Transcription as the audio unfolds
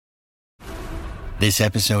This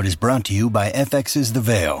episode is brought to you by FX's The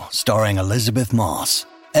Veil, starring Elizabeth Moss.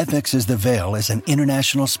 FX's The Veil is an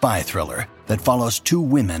international spy thriller that follows two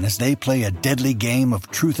women as they play a deadly game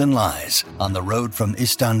of truth and lies on the road from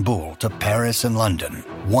Istanbul to Paris and London.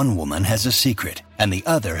 One woman has a secret, and the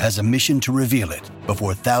other has a mission to reveal it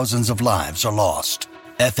before thousands of lives are lost.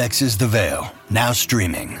 FX's The Veil, now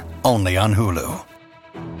streaming, only on Hulu.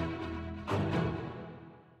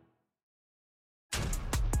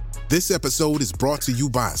 This episode is brought to you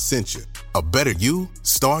by Essentia. A better you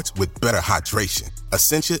starts with better hydration.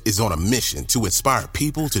 Essentia is on a mission to inspire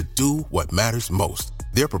people to do what matters most.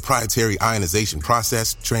 Their proprietary ionization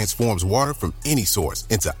process transforms water from any source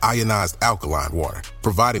into ionized alkaline water,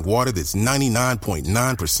 providing water that's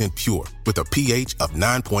 99.9% pure with a pH of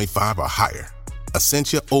 9.5 or higher.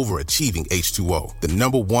 Essentia overachieving H2O, the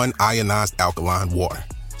 #1 ionized alkaline water.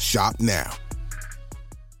 Shop now.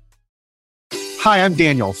 Hi, I'm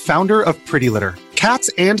Daniel, founder of Pretty Litter. Cats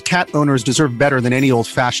and cat owners deserve better than any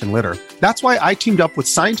old-fashioned litter. That's why I teamed up with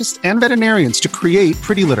scientists and veterinarians to create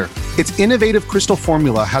Pretty Litter. Its innovative crystal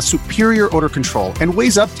formula has superior odor control and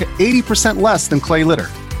weighs up to 80% less than clay litter.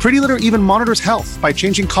 Pretty Litter even monitors health by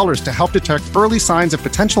changing colors to help detect early signs of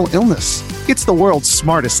potential illness. It's the world's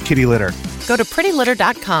smartest kitty litter. Go to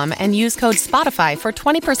prettylitter.com and use code SPOTIFY for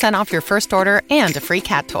 20% off your first order and a free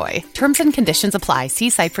cat toy. Terms and conditions apply. See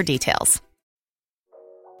site for details.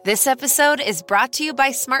 This episode is brought to you by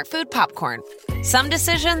Smart Food Popcorn. Some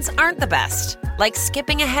decisions aren't the best, like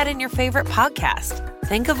skipping ahead in your favorite podcast.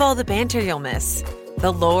 Think of all the banter you'll miss,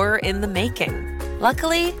 the lore in the making.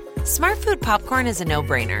 Luckily, Smart Food Popcorn is a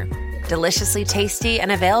no-brainer. Deliciously tasty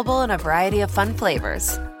and available in a variety of fun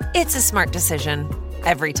flavors. It's a smart decision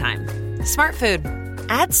every time. Smart Food.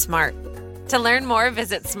 Add smart. To learn more,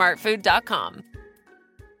 visit smartfood.com.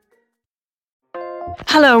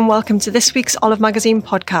 Hello and welcome to this week's Olive Magazine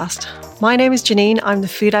podcast. My name is Janine, I'm the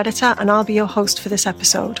food editor and I'll be your host for this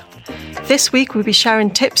episode. This week we'll be sharing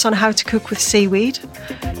tips on how to cook with seaweed.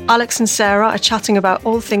 Alex and Sarah are chatting about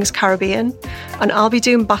all things Caribbean, and I'll be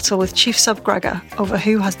doing battle with Chief Sub Gregor over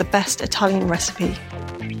who has the best Italian recipe.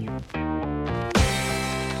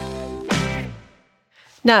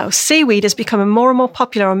 Now, seaweed is becoming more and more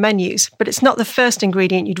popular on menus, but it's not the first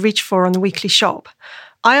ingredient you'd reach for on the weekly shop.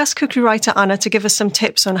 I asked cookery writer Anna to give us some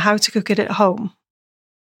tips on how to cook it at home.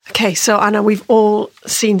 Okay, so Anna, we've all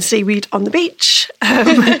seen seaweed on the beach.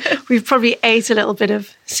 We've probably ate a little bit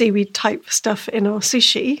of seaweed type stuff in our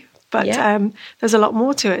sushi, but there's a lot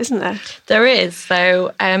more to it, isn't there? There is.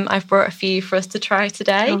 So I've brought a few for us to try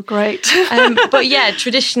today. Oh, great. But yeah,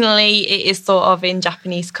 traditionally it is thought of in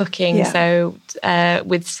Japanese cooking, so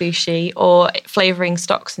with sushi or flavouring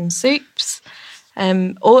stocks and soups.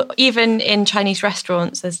 Or even in Chinese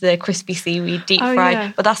restaurants as the crispy seaweed deep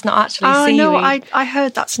fried, but that's not actually seaweed. No, I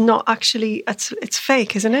heard that's not actually, it's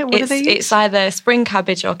fake, isn't it? What do they use? It's either spring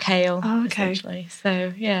cabbage or kale, okay. Essentially.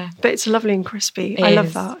 So, yeah. But it's lovely and crispy. I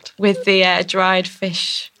love that. With the dried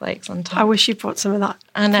fish flakes on top. I wish you brought some of that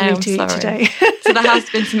for me to eat today. So there has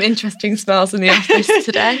been some interesting smells in the office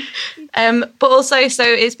today. But also, so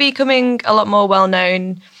it's becoming a lot more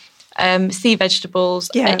well-known. Sea vegetables,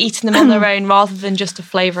 eating them on their own rather than just a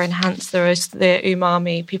flavour enhancer as the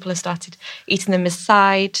umami. People have started eating them as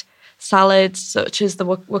side salads, such as the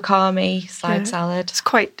wakame side salad. It's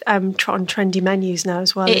quite on trendy menus now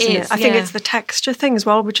as well, isn't it? I think it's the texture thing as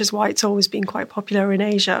well, which is why it's always been quite popular in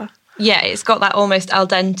Asia. Yeah, it's got that almost al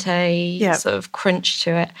dente sort of crunch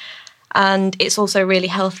to it. And it's also really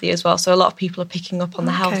healthy as well. So a lot of people are picking up on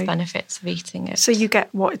the health benefits of eating it. So you get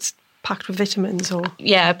it's packed with vitamins or?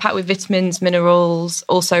 Yeah, packed with vitamins, minerals,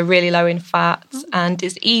 also really low in fat, and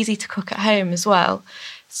it's easy to cook at home as well.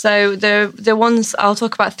 So the ones, I'll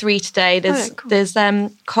talk about 3 today. There's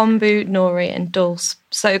kombu, nori and dulse.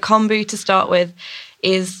 So kombu to start with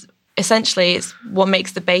is essentially it's what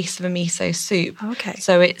makes the base of a miso soup. Okay.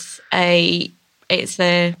 So it's like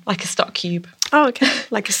a stock cube. Oh, okay.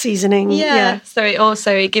 Like a seasoning. Yeah. So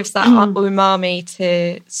it gives that umami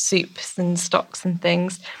to soups and stocks and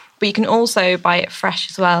things. But you can also buy it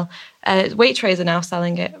fresh as well. Waitrose are now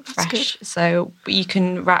selling it fresh. So you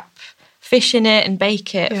can wrap fish in it and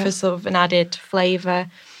bake it for sort of an added flavour,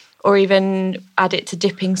 or even add it to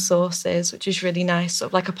dipping sauces, which is really nice. Sort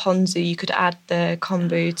of like a ponzu, you could add the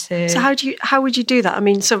kombu to. So how would you do that? I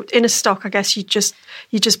mean, so in a stock, I guess you just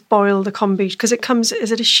boil the kombu because it comes.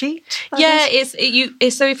 Is it a sheet?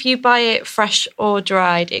 So if you buy it fresh or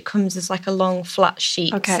dried, it comes as like a long flat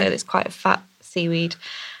sheet. Okay. So it's quite a fat seaweed.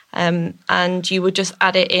 And you would just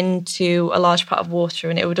add it into a large pot of water,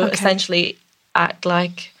 and it would essentially act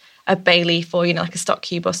like a bay leaf or like a stock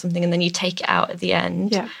cube or something, and then you take it out at the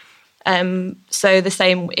end. Yeah. So the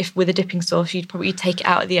same if with a dipping sauce, you'd probably take it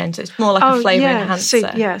out at the end. So it's more like a flavour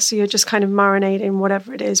enhancer. So you're just kind of marinating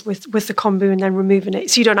whatever it is with the kombu and then removing it.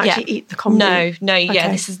 So you don't actually eat the kombu. No. Okay. Yeah,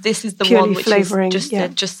 this is the purely one which flavouring, is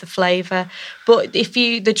just the flavour. But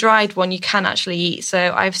the dried one you can actually eat.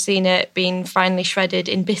 So I've seen it being finely shredded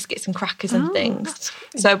in biscuits and crackers and things.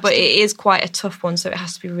 So, but it is quite a tough one, so it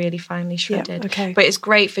has to be really finely shredded. Yeah, okay. But it's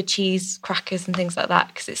great for cheese, crackers and things like that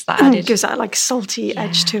because it's that added. It gives that like salty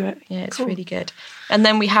edge to it. Yeah, it's really good. And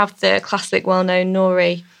then we have the classic, well-known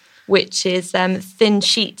nori, which is thin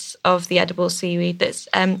sheets of the edible seaweed. That's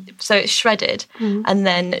so it's shredded and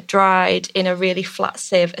then dried in a really flat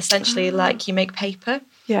sieve, essentially like you make paper.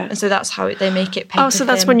 Yeah. And so that's how they make it paper. Oh, so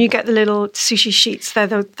that's when you get the little sushi sheets. They're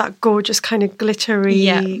that gorgeous kind of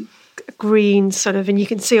glittery green sort of, and you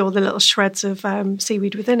can see all the little shreds of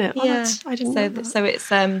seaweed within it. Yeah. I didn't know that. So it's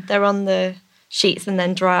they're on the sheets and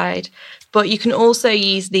then dried. But you can also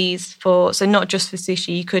use these so not just for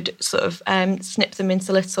sushi, you could sort of snip them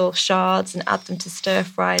into little shards and add them to stir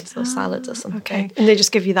fries or salads or something. Okay, and they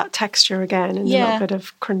just give you that texture again and a little bit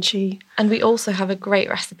of crunchy. And we also have a great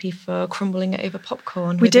recipe for crumbling it over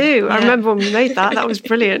popcorn. We do. I remember when we made that. That was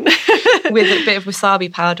brilliant. With a bit of wasabi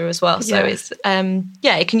powder as well. So it's,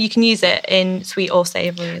 you can use it in sweet or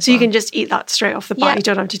savoury as well. So you can just eat that straight off the bat. You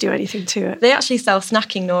don't have to do anything to it. They actually sell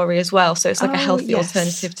snacking nori as well. So it's like a healthy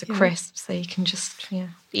alternative to crisps. So you can just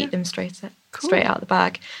eat them straight out the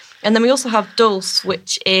bag. And then we also have dulse,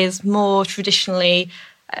 which is more traditionally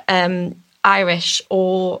Irish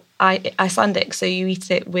or Icelandic. So you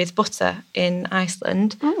eat it with butter in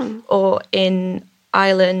Iceland, or in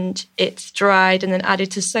Ireland it's dried and then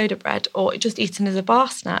added to soda bread, or just eaten as a bar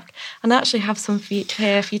snack. And I actually have some for you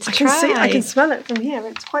to try. I can smell it from here.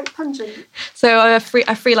 It's quite pungent. So a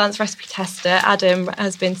freelance recipe tester, Adam,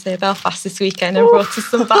 has been to Belfast this weekend and brought us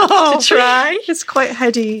some back to try. It's quite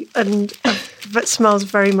heady and it smells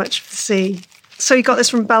very much of the sea. So you got this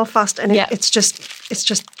from Belfast, and it's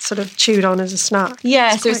just sort of chewed on as a snack.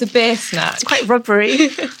 Yeah, it's a beer snack. It's quite rubbery.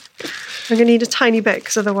 I'm going to need a tiny bit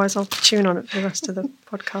because otherwise I'll be chewing on it for the rest of the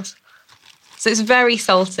podcast. So it's very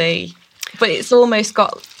salty, but it's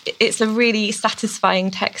a really satisfying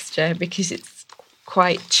texture because it's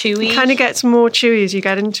quite chewy. It kind of gets more chewy as you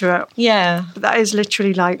get into it. Yeah. But that is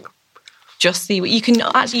literally like... just seaweed. You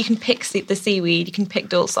can pick the seaweed, you can pick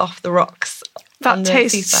dulse off the rocks. That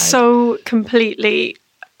tastes so completely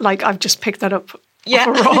like I've just picked that up off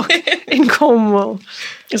a rock in Cornwall.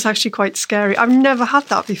 It's actually quite scary. I've never had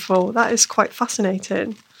that before. That is quite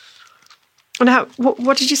fascinating. And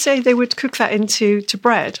what did you say they would cook that into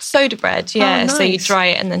bread? Soda bread, yeah. Oh, nice. So you dry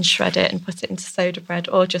it and then shred it and put it into soda bread,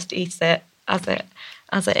 or just eat it as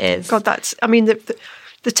it is. God,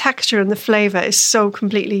 the texture and the flavour is so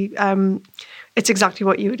completely. It's exactly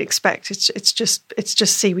what you would expect. It's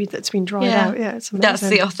just seaweed that's been dried out. Yeah, it's amazing. That's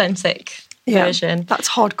the authentic version. That's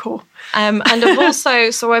hardcore. And I've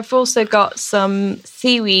also got some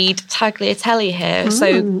seaweed tagliatelle here.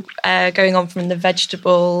 So going on from the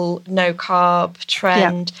vegetable no carb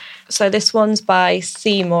trend. So this one's by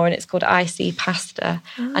Seymour and it's called Icy Pasta.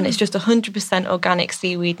 And it's just 100% organic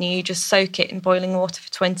seaweed, and you just soak it in boiling water for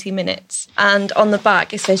 20 minutes. And on the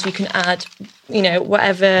back it says you can add,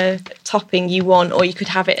 whatever topping you want, or you could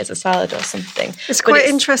have it as a salad or something. It's quite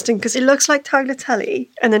interesting because it looks like tagliatelle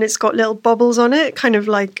and then it's got little bubbles on it, kind of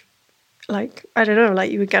like I don't know, like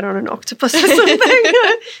you would get on an octopus or something.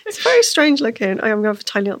 It's very strange looking. I'm going to have a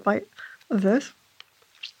tiny little bite of this.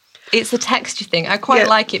 It's a texture thing. I quite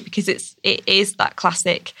like it because it is that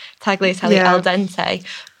classic tagliatelle al dente,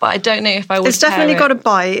 but I don't know if I would. It's definitely got a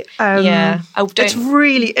bite. It's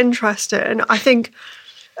really interesting. I think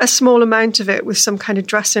a small amount of it with some kind of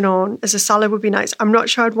dressing on as a salad would be nice. I'm not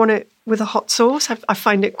sure I'd want it with a hot sauce. I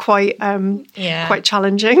find it quite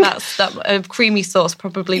challenging. A creamy sauce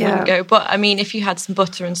probably wouldn't go. But I mean, if you had some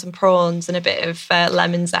butter and some prawns and a bit of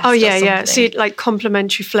lemon zest. Oh yeah. So you'd like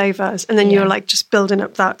complementary flavours, and then you're like just building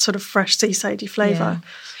up that sort of fresh seasidey flavour.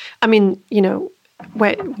 I mean,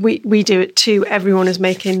 we do it too. Everyone is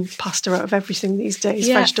making pasta out of everything these days,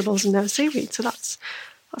 vegetables and now seaweed. So that's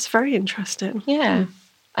very interesting. Yeah.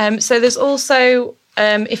 So there's also,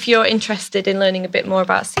 if you're interested in learning a bit more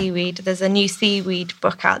about seaweed, there's a new seaweed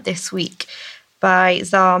book out this week by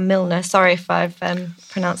Zar Milner. Sorry if I've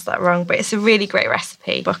pronounced that wrong, but it's a really great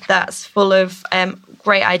recipe book that's full of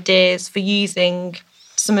great ideas for using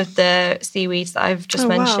some of the seaweeds that I've just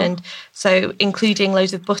mentioned. Wow. So including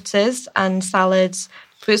loads of butters and salads.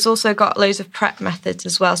 But it's also got loads of prep methods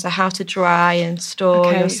as well. So how to dry and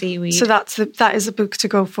store your seaweed. So that is a book to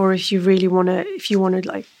go for if you really want to,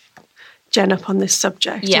 like gen up on this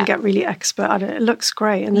subject and get really expert at it. It looks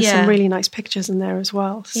great, and there's some really nice pictures in there as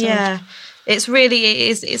well. So. Yeah.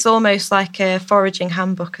 It's almost like a foraging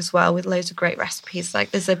handbook as well, with loads of great recipes. Like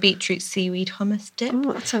there's a beetroot seaweed hummus dip.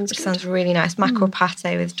 Oh, that sounds good. Sounds really nice. Mackerel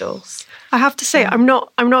pate with dulse. I have to say, I'm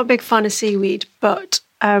not a big fan of seaweed, but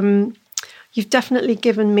you've definitely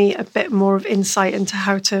given me a bit more of insight into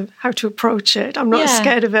how to approach it. I'm not as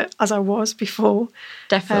scared of it as I was before.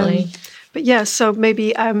 Definitely. But yeah, so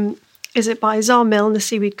maybe is it by Zar Milne, the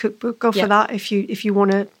Seaweed Cookbook? Go for that if you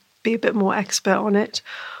want to be a bit more expert on it.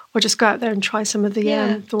 Or just go out there and try some of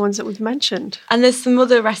the ones that we've mentioned. And there's some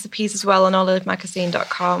other recipes as well on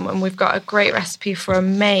olivemagazine.com. And we've got a great recipe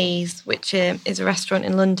from Maze, which is a restaurant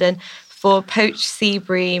in London, for poached sea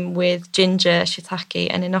bream with ginger, shiitake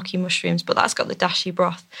and enoki mushrooms. But that's got the dashi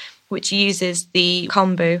broth, which uses the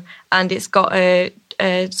kombu. And it's got a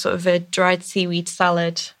sort of a dried seaweed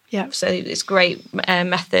salad. Yeah. So it's a great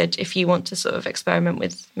method if you want to sort of experiment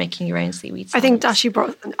with making your own seaweed salads. I think dashi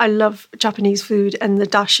broth, I love Japanese food, and the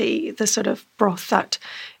dashi, the sort of broth that,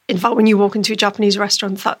 in fact, when you walk into a Japanese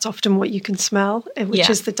restaurant, that's often what you can smell, which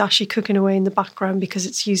is the dashi cooking away in the background, because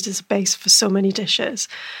it's used as a base for so many dishes.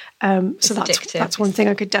 So that's one thing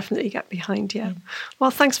I could definitely get behind, yeah.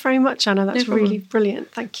 Well, thanks very much, Anna. That's really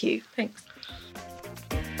brilliant. Thank you. Thanks.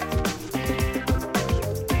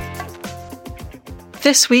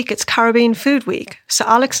 This week, it's Caribbean Food Week, so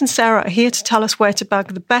Alex and Sarah are here to tell us where to bag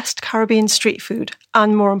the best Caribbean street food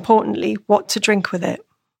and, more importantly, what to drink with it.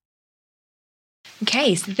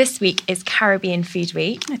 Okay, so this week is Caribbean Food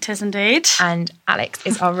Week. It is indeed. And Alex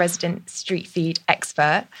is our resident street food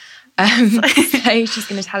expert. So she's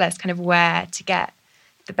going to tell us kind of where to get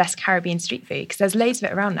the best Caribbean street food, because there's loads of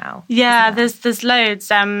it around now. Yeah, there's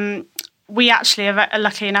loads. We actually are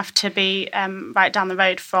lucky enough to be right down the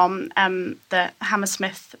road from the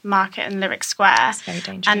Hammersmith Market in Lyric Square. That's very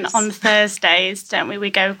dangerous. And on Thursdays, don't we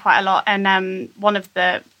go quite a lot. And one of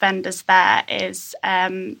the vendors there is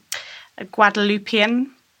a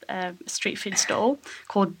Guadeloupean street food stall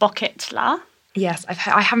called Bucket La. Yes,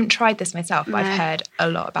 I haven't tried this myself, but I've heard a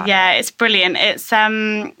lot about it. Yeah, it's brilliant. It's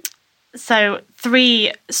so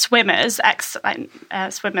 3 swimmers,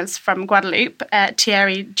 swimmers from Guadeloupe,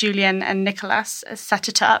 Thierry, Julien and Nicolas, set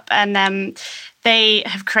it up. And they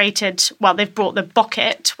have they've brought the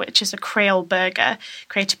Bucket, which is a Creole burger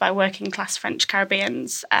created by working class French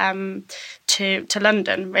Caribbeans, to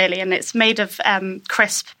London, really. And it's made of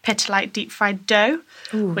crisp, pita-like deep fried dough.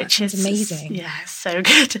 Ooh, which is amazing. Yeah, so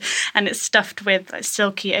good. And it's stuffed with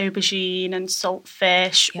silky aubergine and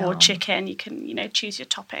saltfish or chicken. You can, choose your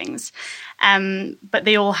toppings. But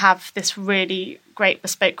they all have this really great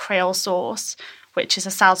bespoke Creole sauce, which is a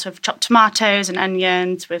salsa of chopped tomatoes and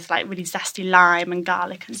onions with really zesty lime and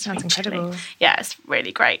garlic and sounds sweet chili. incredible. Yeah, it's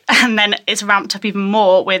really great. And then it's ramped up even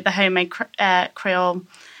more with the homemade Creole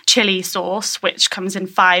chili sauce, which comes in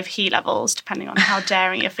 5 heat levels, depending on how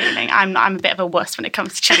daring you're feeling. I'm a bit of a wuss when it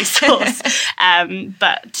comes to chili sauce.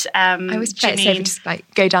 But I always play it safe and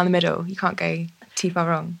just go down the middle. You can't go too far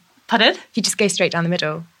wrong. Pardon? If you just go straight down the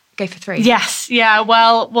middle, go for 3. Yes, yeah.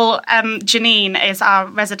 Well, Janine is our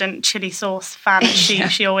resident chili sauce fan.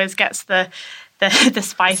 She always gets the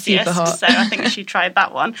spiciest. Super hot. So I think she tried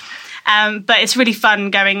that one. But it's really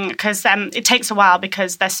fun going, because it takes a while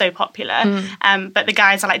because they're so popular. But the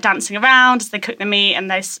guys are dancing around as they cook the meat, and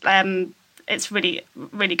it's really,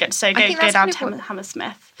 really good. So go down to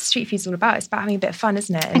Hammersmith. Street food's all about. It's about having a bit of fun,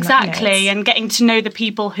 isn't it? And exactly, and getting to know the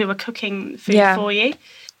people who are cooking food for you.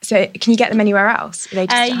 So can you get them anywhere else? Are they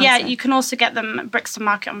just yeah, you can also get them at Brixton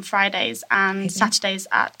Market on Fridays and Saturdays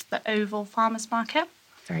at the Oval Farmers Market.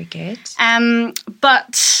 Very good.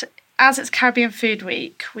 But as it's Caribbean Food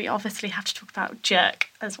Week, we obviously have to talk about jerk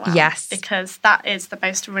as well. Yes. Because that is the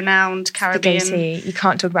most renowned Caribbean. You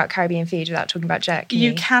can't talk about Caribbean food without talking about jerk, can you?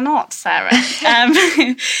 You cannot, Sarah.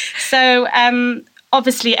 So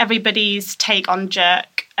obviously everybody's take on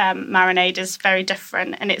jerk marinade is very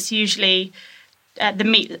different, and it's usually the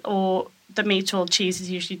meat or cheese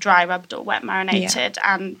is usually dry rubbed or wet marinated,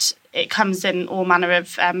 and it comes in all manner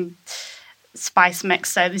of spice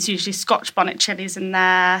mix. So there's usually Scotch bonnet chilies in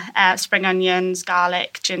there, spring onions,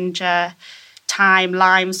 garlic, ginger, thyme,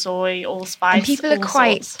 lime, soy, allspice. And people are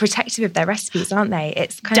quite protective of their recipes, aren't they?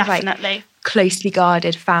 It's kind of like closely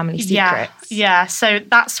guarded family secrets. Yeah. So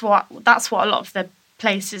that's what a lot of the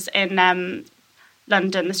places in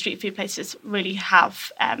London, the street food places, really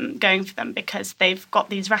have going for them, because they've got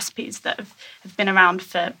these recipes that have been around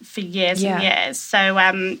for years and years. So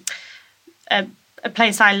a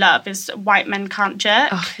place I love is White Men Can't Jerk.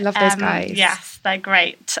 Oh, I love those guys. Yes, they're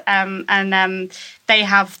great, and they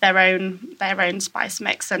have their own spice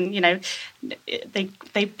mix, and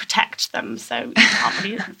they protect them, so you can't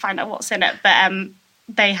really find out what's in it. But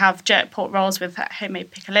they have jerk pork rolls with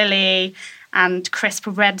homemade piccalilli and crisp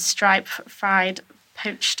red stripe fried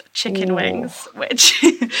poached chicken wings, which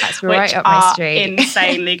that's right up my street.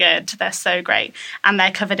 Insanely good. They're so great, and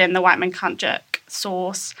they're covered in the White Man Can't Jerk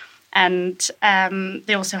sauce. And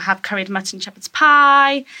they also have curried mutton shepherd's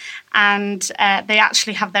pie, and they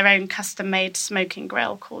actually have their own custom-made smoking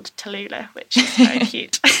grill called Tallulah, which is very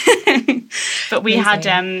cute. But we had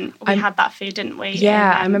that food, didn't we?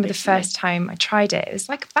 Yeah, I remember the first time I tried it. It was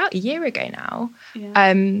like about a year ago now.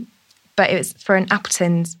 Yeah. But it was for an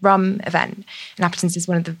Appleton's rum event. And Appleton's is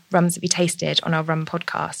one of the rums that we tasted on our rum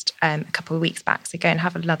podcast a couple of weeks back. So go and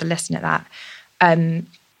have another listen at that.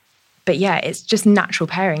 But yeah, it's just natural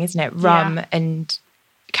pairing, isn't it? Rum and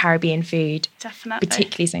Caribbean food. Definitely.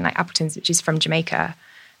 Particularly something like Appleton's, which is from Jamaica.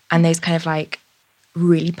 And those kind of like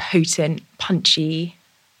really potent, punchy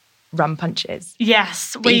rum punches.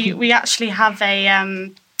 Yes, we actually have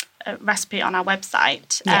a recipe on our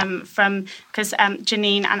website because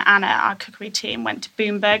Janine and Anna, our cookery team, went to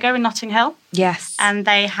Boom Burger in Notting Hill. Yes. And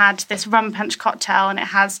they had this rum punch cocktail, and it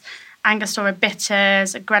has Angostura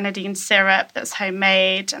bitters, a grenadine syrup that's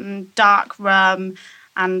homemade, and dark rum,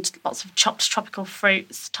 and lots of chopped tropical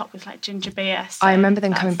fruits topped with like ginger beer. So I remember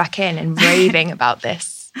them coming back in and raving about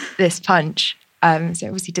this punch. So it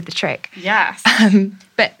obviously did the trick. Yes.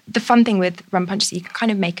 But the fun thing with rum punch is you can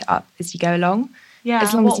kind of make it up as you go along. Yeah.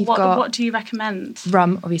 As long as you've got what do you recommend?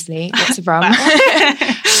 Rum, obviously, lots of rum.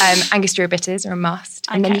 Angostura bitters are a must,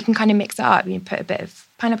 and then you can kind of mix it up. You put a bit of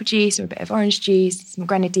pineapple juice or a bit of orange juice, some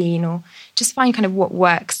grenadine, or just find kind of what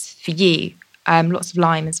works for you. Lots of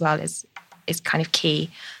lime as well is kind of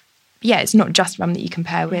key. Yeah, it's not just rum that you can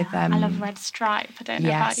pair with. I love Red Stripe. I don't know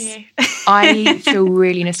about you. I feel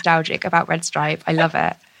really nostalgic about Red Stripe. I love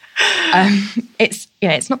it.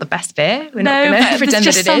 It's not the best beer. We're not going to pretend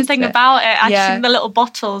there's just that it is. Something about it. Actually, the little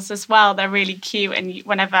bottles as well. They're really cute. And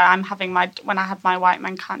whenever when I had my White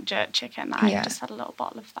Man Can't Jerk chicken, I just had a little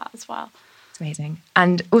bottle of that as well. It's amazing.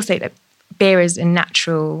 And also, beer is a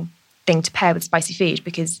natural thing to pair with spicy food,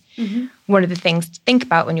 because one of the things to think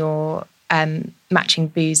about when you're matching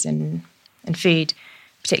booze and food,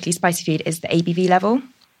 particularly spicy food, is the ABV level.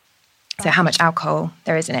 So how much alcohol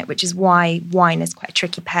there is in it, which is why wine is quite a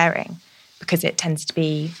tricky pairing, because it tends to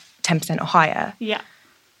be 10% or higher. Yeah.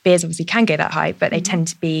 Beers obviously can go that high, but they tend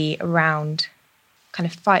to be around kind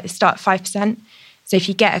of 5%. So if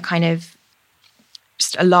you get a kind of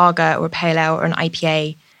just a lager or a pale ale or an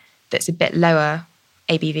IPA that's a bit lower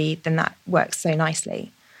ABV, then that works so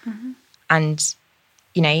nicely. Mm-hmm. And,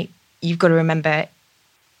 you've got to remember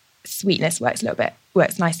sweetness works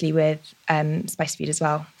nicely with spicy food as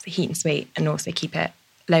well. So heat and sweet, and also keep it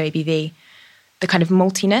low ABV. The kind of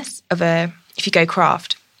maltiness of if you go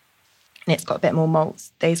craft and it's got a bit more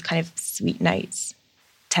malts, those kind of sweet notes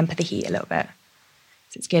temper the heat a little bit.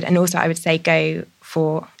 So it's good. And also I would say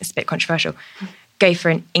it's a bit controversial, go for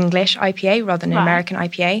an English IPA rather than an American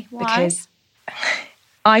IPA. Why? Because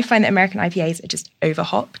I find that American IPAs are just over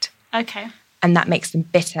hopped. Okay. And that makes them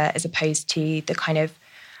bitter as opposed to the kind of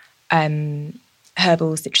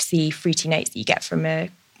herbal, citrusy, fruity notes that you get from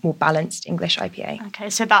a more balanced English IPA.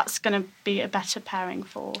 Okay, so that's going to be a better pairing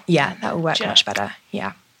for... Yeah, that will work much better,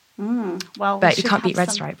 yeah. But you can't beat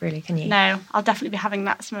Red Stripe, really, can you? No, I'll definitely be having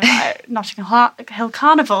that at Notting Hill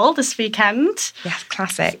Carnival this weekend. Yeah,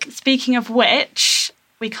 classic. Speaking of which,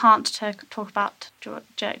 we can't talk about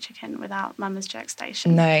jerk chicken without Mama's Jerk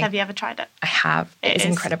Station. No. Have you ever tried it? I have. It is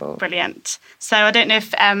incredible. Brilliant. So I don't know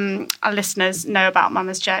if our listeners know about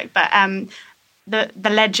Mama's Jerk, but the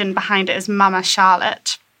legend behind it is Mama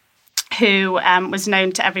Charlotte, who was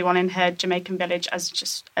known to everyone in her Jamaican village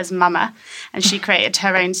as Mama, and she created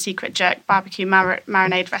her own secret jerk barbecue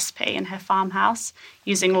marinade recipe in her farmhouse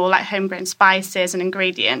using all like homegrown spices and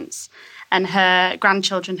ingredients. And her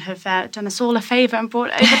grandchildren have done us all a favour and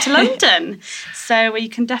brought it over to London. So you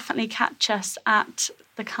can definitely catch us at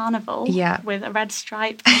the carnival with a Red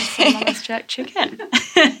Stripe and some Mama's Jerk chicken.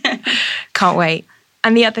 Can't wait.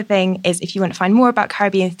 And the other thing is, if you want to find more about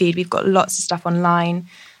Caribbean food, we've got lots of stuff online.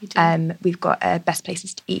 We've got best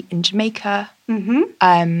places to eat in Jamaica.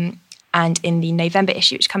 Mm-hmm. And in the November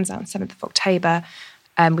issue, which comes out on 7th of October,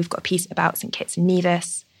 we've got a piece about St. Kitts and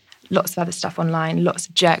Nevis. Lots of other stuff online, lots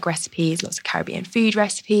of jerk recipes, lots of Caribbean food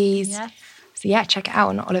recipes. Yes. So yeah, check it out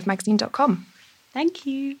on olivemagazine.com. Thank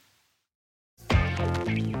you.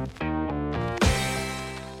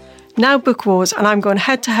 Now Book Wars, and I'm going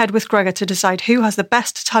head to head with Gregor to decide who has the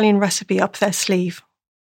best Italian recipe up their sleeve.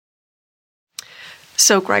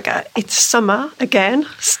 So, Gregor, it's summer again,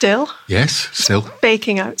 still. Yes, still.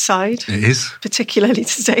 Baking outside. It is. Particularly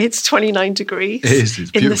today, it's 29 degrees. It is. It's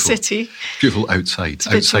beautiful. In the city. It's beautiful outside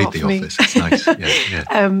the office. It's nice. Yeah.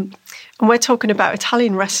 And we're talking about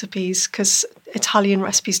Italian recipes, because Italian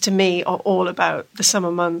recipes to me are all about the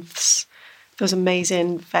summer months. Those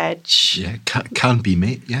amazing veg. Yeah, can be,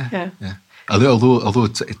 mate. Yeah. Although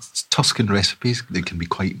it's Tuscan recipes, they can be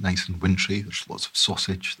quite nice and wintry. There's lots of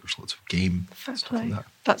sausage, there's lots of game. Stuff like that.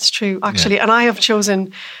 That's true, actually. Yeah. And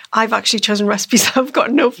I've actually chosen recipes that have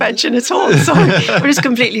got no veg in at all. So I'm just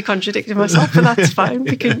completely contradicting myself, but that's fine.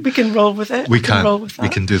 We can roll with it. We can roll with that. We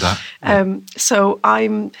can do that. Yeah. So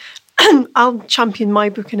I'll champion my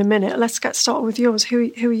book in a minute. Let's get started with yours. Who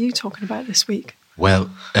are you talking about this week? Well,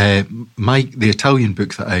 the Italian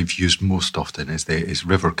book that I've used most often is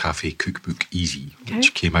River Cafe Cookbook Easy,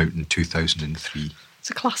 which came out in 2003. It's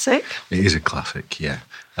a classic. It is a classic, yeah.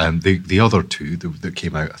 The other two that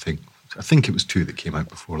came out, I think it was two that came out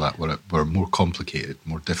before that, were more complicated,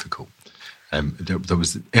 more difficult. There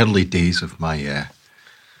was the early days of my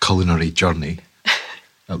culinary journey,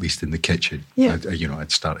 at least in the kitchen. Yeah.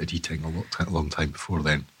 I'd started eating a long time before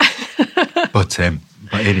then. But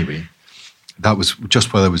anyway, that was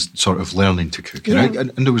just while I was sort of learning to cook.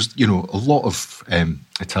 And there was, a lot of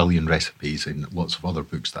Italian recipes in lots of other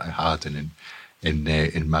books that I had and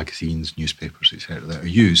in magazines, newspapers, etc. that I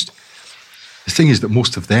used. The thing is that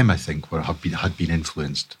most of them, I think, had been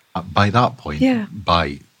influenced by that point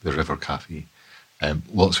by the River Cafe.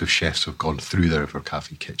 Lots of chefs have gone through the River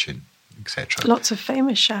Cafe kitchen, etc. Lots of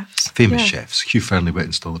famous chefs. Chefs. Hugh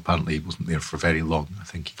Fearnley-Whittinstall apparently wasn't there for very long. I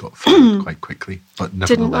think he got fired quite quickly. But nevertheless.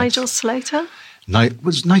 Didn't Nigel Slater?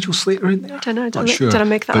 Was Nigel Slater in there? I don't know. Not sure. Did I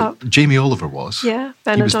make that up? Jamie Oliver was. Yeah,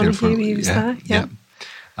 Ben O'Donoghue, he was there. Yeah.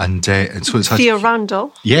 And so it's Theo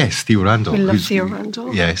Randall. Yes, Theo Randall. We love Theo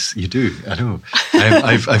Randall. Yes, you do. I know.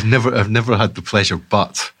 I've never had the pleasure,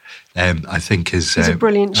 but I think he's a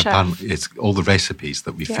brilliant chef. It's all the recipes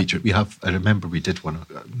that we featured. I remember we did one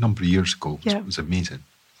a number of years ago. It was amazing.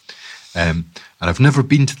 And I've never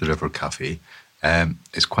been to the River Cafe.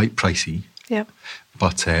 It's quite pricey. Yeah.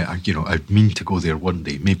 But I'd mean to go there one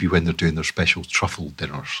day. Maybe when they're doing their special truffle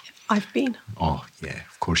dinners. I've been. Oh yeah,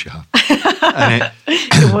 of course you have.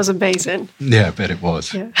 It was amazing. Yeah, I bet it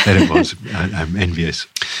was. Yeah. I bet it was. I'm envious.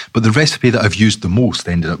 But the recipe that I've used the most,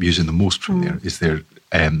 ended up using the most from there, is their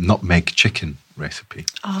nutmeg chicken recipe.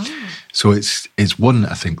 Oh. So it's one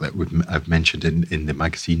I think that I've mentioned in the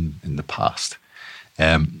magazine in the past.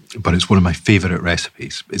 But it's one of my favourite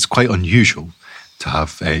recipes. It's quite unusual to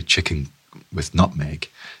have chicken with nutmeg,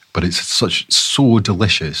 but it's so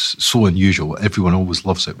delicious, so unusual. Everyone always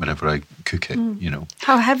loves it whenever I cook it,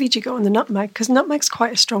 How heavy do you go on the nutmeg? Because nutmeg's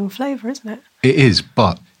quite a strong flavour, isn't it? It is,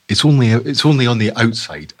 but it's only on the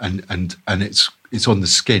outside, and it's on the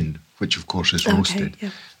skin, which of course is roasted.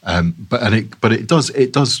 Okay, yeah. But it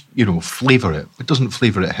does flavour it. It doesn't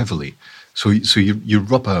flavour it heavily. So you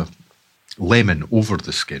rub a lemon over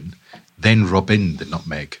the skin, then rub in the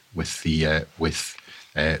nutmeg with the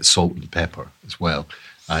salt and pepper as well,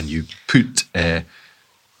 and you put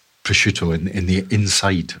prosciutto in the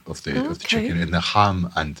inside of the chicken, and the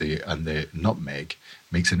ham and the nutmeg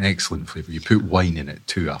makes an excellent flavour. You put wine in it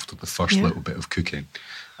too after the first little bit of cooking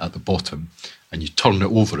at the bottom, and you turn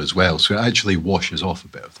it over as well, so it actually washes off a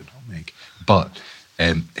bit of the nutmeg. But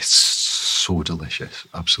it's so delicious,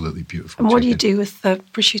 absolutely beautiful. And what chicken. do you do with the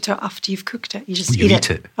prosciutto after you've cooked it? You just eat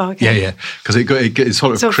it. Oh, okay. Yeah, because it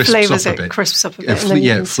sort of crisps up a bit. Crisps up a bit.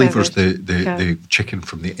 It flavours the chicken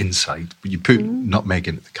from the inside. But you put nutmeg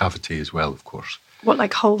in the cavity as well, of course. What,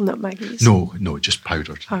 like whole nutmeg? No, just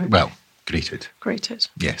powdered. Oh, okay. Well, grated. Grated.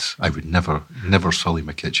 Yes, I would never sully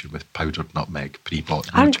my kitchen with powdered nutmeg pre-bought.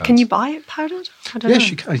 Can you buy it powdered? I don't know. Yes,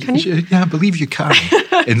 you can. Yeah, I believe you can.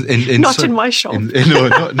 Not in my shop.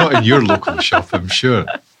 Not in your local shop, I'm sure.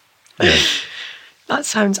 Yeah. That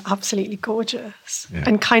sounds absolutely gorgeous. Yeah.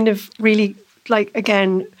 And kind of really,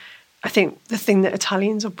 again, I think the thing that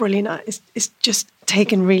Italians are brilliant at is just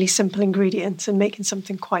taking really simple ingredients and making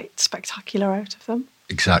something quite spectacular out of them.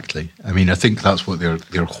 Exactly. I mean, I think that's what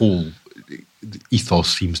their whole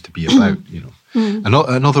ethos seems to be about,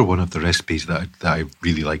 Another one of the recipes that I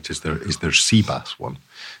really liked is their sea bass one,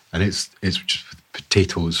 and it's just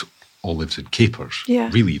potatoes, olives, and capers. Yeah.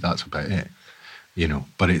 Really, that's about it.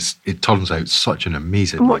 But it turns out such an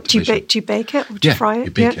amazing. And what do you bake? Do you bake it or do you fry it?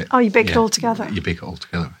 You bake it. Oh, you bake it all together. You bake it all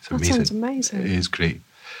together. It's that amazing. Sounds amazing. It is great.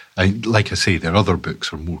 And like I say, their other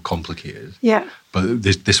books are more complicated. Yeah. But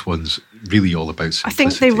this one's really all about simplicity. I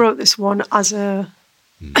think they wrote this one as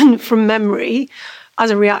from memory,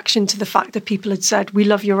 as a reaction to the fact that people had said, we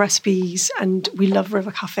love your recipes and we love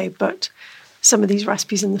River Cafe, but some of these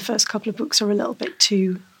recipes in the first couple of books are a little bit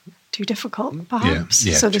too difficult, perhaps.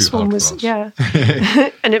 Yeah, so this too one hard was, for us.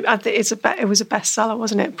 and I think it was a bestseller,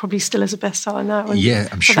 wasn't it? Probably still is a bestseller now. And Yeah,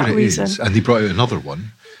 I'm sure it reason. is. And they brought out another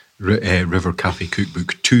one, River Cafe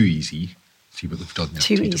Cookbook, Too Easy. See what they've done there.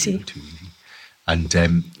 Too Easy. Too Easy. And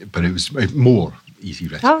but it was more easy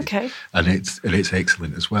recipes. Oh, okay. And it's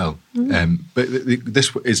excellent as well. But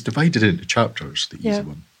this is divided into chapters. The easy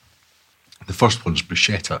one. The first one's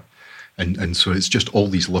bruschetta, and so it's just all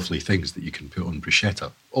these lovely things that you can put on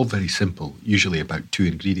bruschetta. All very simple. Usually about 2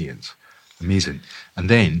 ingredients. Amazing. And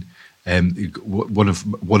then one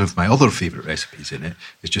of my other favourite recipes in it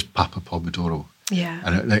is just papa pomodoro. Yeah.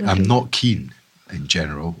 And I'm not keen in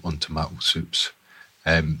general on tomato soups.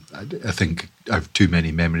 I think I have too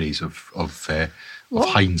many memories of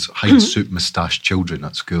Heinz soup moustached children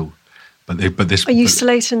at school. But this Are you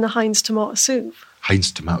slating the Heinz tomato soup?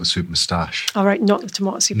 Heinz tomato soup moustache. All right, not the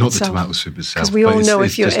tomato soup Not itself. the tomato soup itself. Because we all know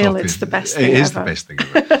if you're just ill, not it's good. the best thing It is ever. the best thing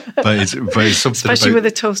ever. But it's something Especially about with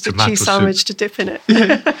a toasted tomato cheese soup. sandwich to dip in it.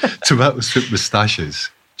 Tomato soup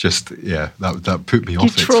moustaches. Just, that put me off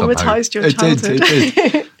it somehow. traumatised your childhood.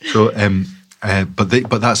 It did. So,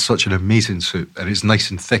 but that's such an amazing soup, and it's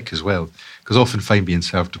nice and thick as well. Because I often find being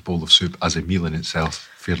served a bowl of soup as a meal in itself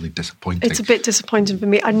fairly disappointing. It's a bit disappointing for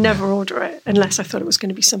me. I never order it unless I thought it was going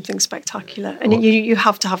to be something spectacular. And you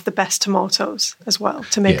have to have the best tomatoes as well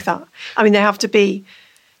to make that. I mean, they have to be...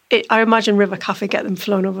 I imagine River Cafe get them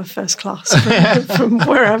flown over first class from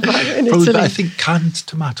wherever in Probably, Italy. I think canned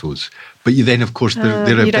tomatoes. But you then, of course, they're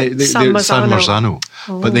San San Marzano.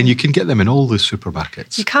 Marzano. But then you can get them in all the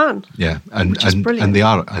supermarkets. You can. Yeah, Which is brilliant.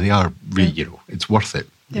 and they are really, it's worth it.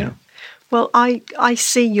 You know. Well, I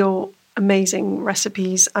see your amazing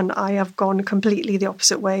recipes, and I have gone completely the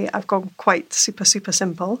opposite way. I've gone quite super, super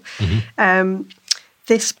simple. Mm-hmm.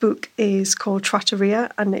 This book is called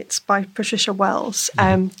Trattoria, and it's by Patricia Wells.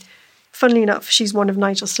 Funnily enough, she's one of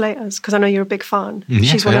Nigel Slater's, because I know you're a big fan.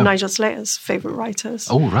 She's one of Nigel Slater's favourite writers.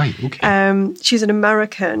 Oh, right, okay. She's an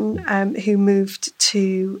American who moved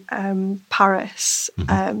to Paris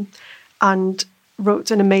and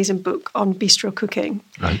wrote an amazing book on bistro cooking.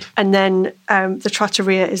 Right. And then the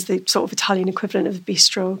Trattoria is the sort of Italian equivalent of the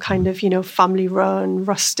bistro, kind of, family run,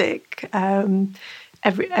 rustic,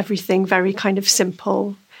 everything very kind of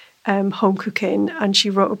simple, home cooking. And she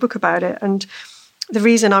wrote a book about it. And the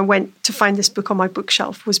reason I went to find this book on my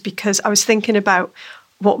bookshelf was because I was thinking about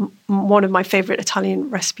what one of my favourite Italian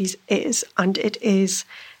recipes is. And it is,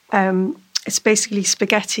 it's basically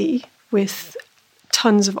spaghetti with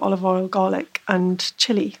tons of olive oil, garlic and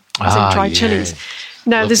chilli, as in dried chilies.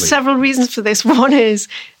 Now, there's several reasons for this. One is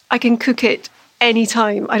I can cook it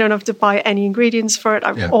anytime. I don't have to buy any ingredients for it.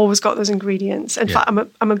 I've always got those ingredients. In fact,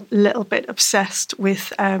 I'm a little bit obsessed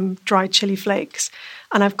with dried chili flakes,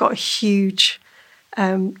 and I've got a huge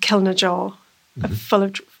Kilner jar full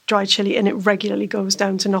of dried chili, and it regularly goes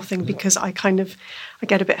down to nothing because I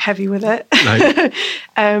get a bit heavy with it. Right.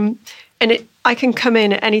 And I can come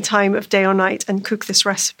in at any time of day or night and cook this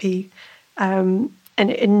recipe, and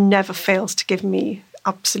it never fails to give me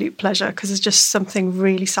absolute pleasure because there's just something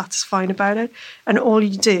really satisfying about it. And all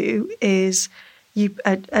you do is you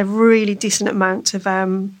add a really decent amount of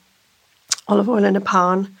olive oil in a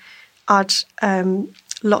pan, add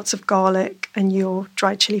lots of garlic and your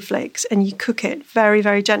dried chili flakes, and you cook it very,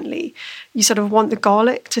 very gently. You sort of want the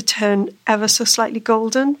garlic to turn ever so slightly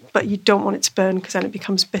golden, but you don't want it to burn because then it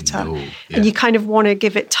becomes bitter. No, and you kind of want to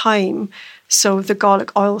give it time so the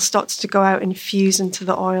garlic oil starts to go out and infuse into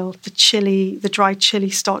the oil. The dried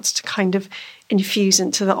chili starts to kind of infuse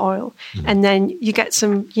into the oil. And then you get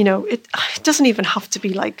some, it doesn't even have to be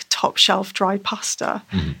like top shelf dried pasta.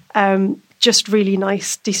 Just really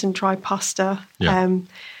nice, decent dry pasta.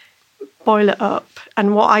 Boil it up.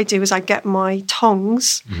 And what I do is I get my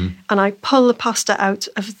tongs and I pull the pasta out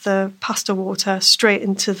of the pasta water straight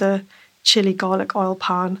into the chili garlic oil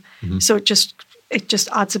pan. So it just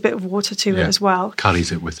adds a bit of water to it as well.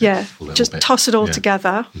 Carries it with it. Yeah, just toss it all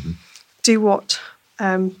together. Do what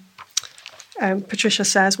Patricia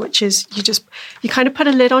says, which is you kind of put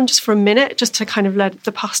a lid on just for a minute, just to kind of let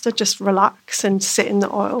the pasta just relax and sit in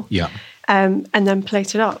the oil. Yeah. And then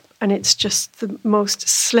plate it up. And it's just the most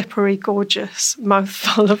slippery, gorgeous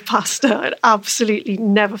mouthful of pasta. It absolutely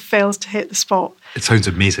never fails to hit the spot. It sounds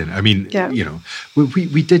amazing. I mean,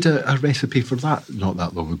 we did a recipe for that not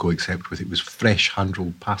that long ago, except it was fresh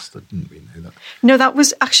hand-rolled pasta, didn't we? No, that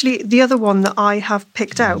was actually the other one that I have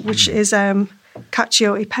picked out, which is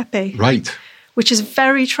cacio e pepe. Right. Which is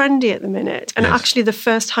very trendy at the minute. And actually the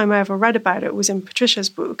first time I ever read about it was in Patricia's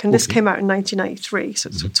book. And this came out in 1993, so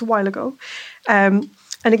it's a while ago.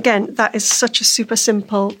 And again, that is such a super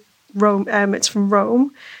simple Rome. It's from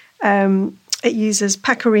Rome. It uses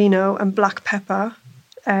pecorino and black pepper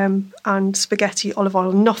and spaghetti, olive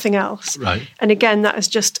oil, nothing else. Right. And again, that is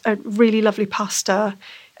just a really lovely pasta.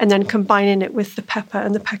 And then combining it with the pepper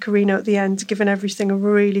and the pecorino at the end, giving everything a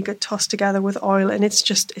really good toss together with oil. And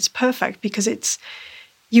it's perfect because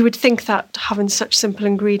you would think that having such simple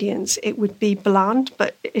ingredients, it would be bland,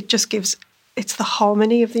 but it just it's the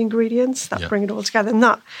harmony of the ingredients that bring it all together. And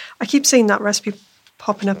that, I keep seeing that recipe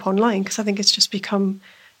popping up online because I think it's just become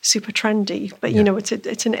super trendy. But, you know,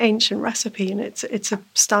 it's an ancient recipe and it's a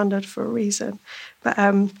standard for a reason.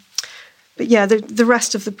 But yeah, the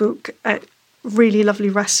rest of the book, really lovely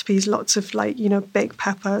recipes, lots of baked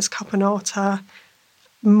peppers, caponata,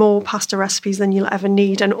 more pasta recipes than you'll ever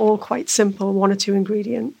need, and all quite simple, 1 or 2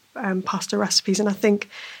 ingredient pasta recipes. And I think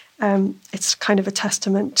it's kind of a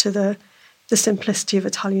testament to the simplicity of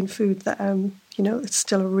Italian food that it's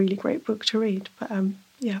still a really great book to read. But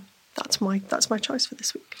that's my choice for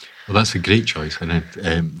this week. Well, that's a great choice, and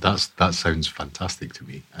that sounds fantastic to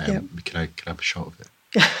me. Can I have a shot of it?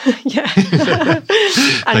 Yeah.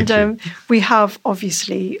 And we have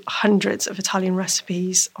obviously hundreds of Italian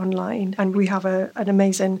recipes online, and we have an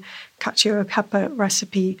amazing cacio e pepe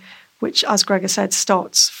recipe, which, as Gregor said,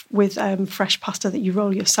 starts with fresh pasta that you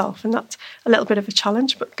roll yourself, and that's a little bit of a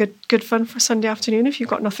challenge, but good fun for a Sunday afternoon if you've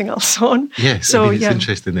got nothing else on. Yes, so, it's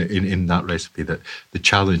interesting that in that recipe that the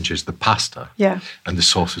challenge is the pasta, and the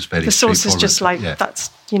sauce is very straightforward. The sauce is just that's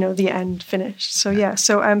the end finished. So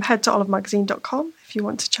head to olivemagazine.com if you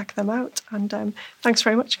want to check them out, and thanks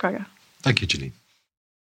very much, Gregor. Thank you, Janine.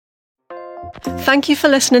 Thank you for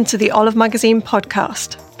listening to the Olive Magazine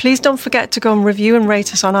podcast. Please don't forget to go and review and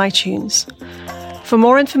rate us on iTunes. For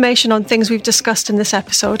more information on things we've discussed in this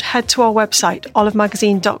episode, head to our website,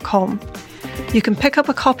 olivemagazine.com. You can pick up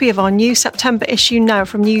a copy of our new September issue now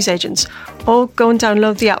from newsagents, or go and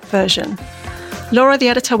download the app version. Laura, the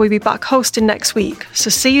editor, will be back hosting next week, so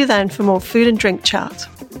see you then for more food and drink chat.